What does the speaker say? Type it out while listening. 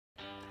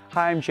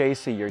Hi, I'm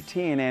JC, your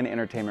TNN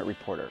Entertainment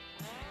reporter.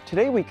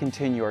 Today we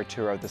continue our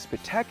tour of the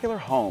spectacular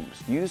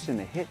homes used in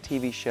the hit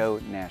TV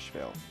show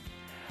Nashville.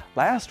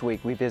 Last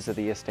week we visited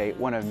the estate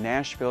one of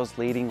Nashville's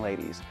leading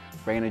ladies,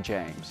 Rayna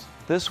James.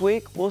 This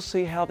week we'll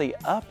see how the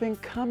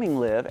up-and-coming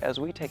live as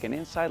we take an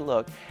inside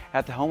look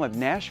at the home of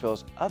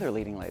Nashville's other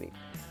leading lady,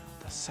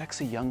 the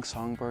sexy young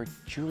songbird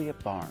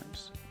Juliet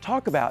Barnes.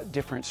 Talk about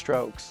different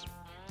strokes.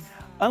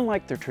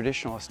 Unlike their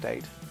traditional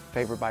estate,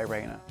 favored by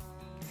Rayna,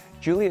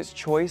 Juliet's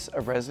choice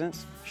of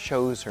residence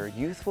shows her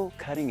youthful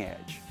cutting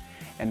edge,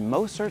 and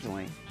most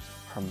certainly,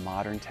 her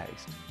modern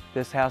taste.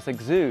 This house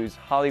exudes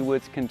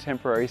Hollywood's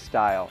contemporary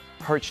style.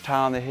 Perched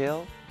high on the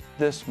hill,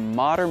 this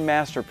modern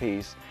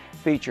masterpiece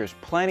features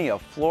plenty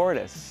of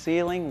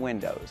floor-to-ceiling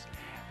windows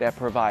that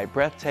provide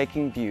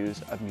breathtaking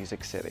views of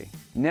Music City.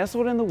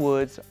 Nestled in the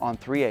woods on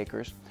 3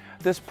 acres,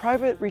 this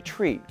private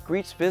retreat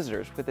greets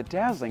visitors with a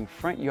dazzling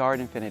front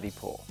yard infinity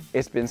pool.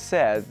 It's been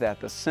said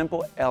that the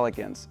simple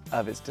elegance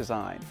of its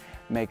design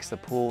makes the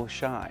pool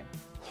shine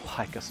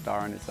like a star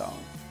on its own.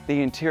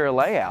 The interior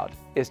layout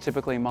is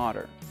typically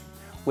modern,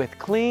 with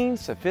clean,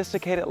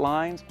 sophisticated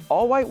lines,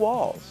 all-white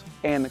walls,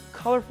 and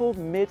colorful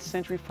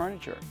mid-century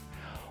furniture.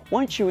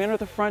 Once you enter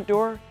the front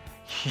door,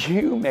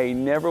 you may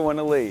never want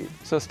to leave.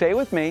 So stay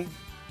with me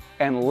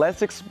and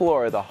let's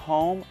explore the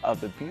home of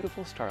the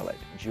beautiful starlet,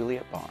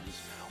 Juliet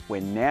Barnes,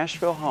 when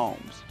Nashville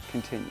Homes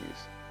continues.